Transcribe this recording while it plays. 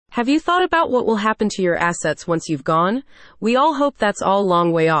Have you thought about what will happen to your assets once you've gone? We all hope that's all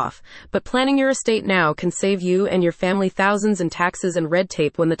long way off, but planning your estate now can save you and your family thousands in taxes and red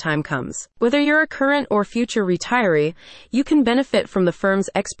tape when the time comes. Whether you're a current or future retiree, you can benefit from the firm's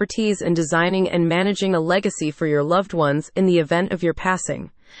expertise in designing and managing a legacy for your loved ones in the event of your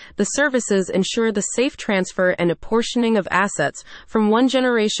passing. The services ensure the safe transfer and apportioning of assets from one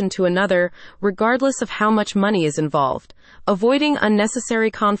generation to another, regardless of how much money is involved, avoiding unnecessary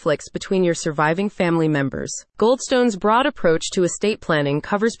conflicts between your surviving family members. Goldstone's broad approach to estate planning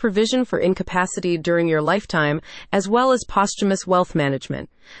covers provision for incapacity during your lifetime, as well as posthumous wealth management.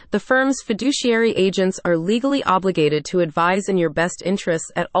 The firm's fiduciary agents are legally obligated to advise in your best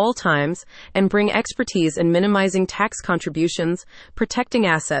interests at all times and bring expertise in minimizing tax contributions, protecting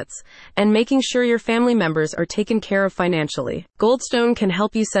assets, and making sure your family members are taken care of financially. Goldstone can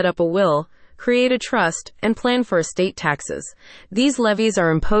help you set up a will, create a trust, and plan for estate taxes. These levies are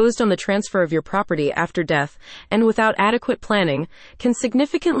imposed on the transfer of your property after death, and without adequate planning, can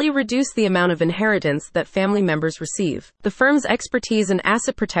significantly reduce the amount of inheritance that family members receive. The firm's expertise in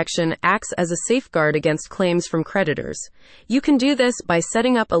asset protection acts as a safeguard against claims from creditors. You can do this by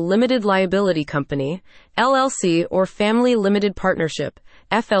setting up a limited liability company, LLC, or family limited partnership,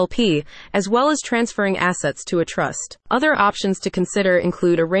 FLP, as well as transferring assets to a trust. Other options to consider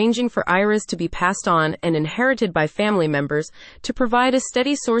include arranging for IRAs to be passed on and inherited by family members to provide a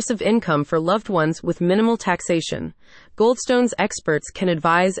steady source of income for loved ones with minimal taxation. Goldstone's experts can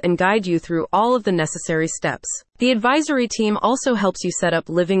advise and guide you through all of the necessary steps. The advisory team also helps you set up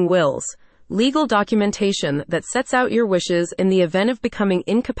living wills, legal documentation that sets out your wishes in the event of becoming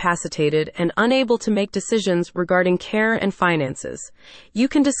incapacitated and unable to make decisions regarding care and finances. You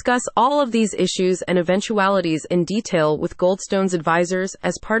can discuss all of these issues and eventualities in detail with Goldstone's advisors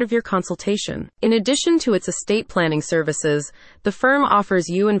as part of your consultation. In addition to its estate planning services, the firm offers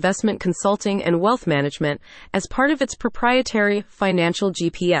you investment consulting and wealth management as part of its proprietary financial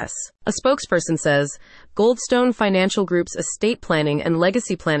GPS. A spokesperson says, Goldstone Financial Group's estate planning and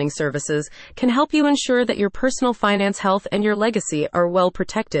legacy planning services can help you ensure that your personal finance health and your legacy are well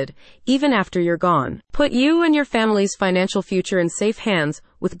protected, even after you're gone. Put you and your family's financial future in safe hands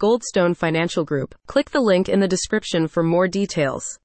with Goldstone Financial Group. Click the link in the description for more details.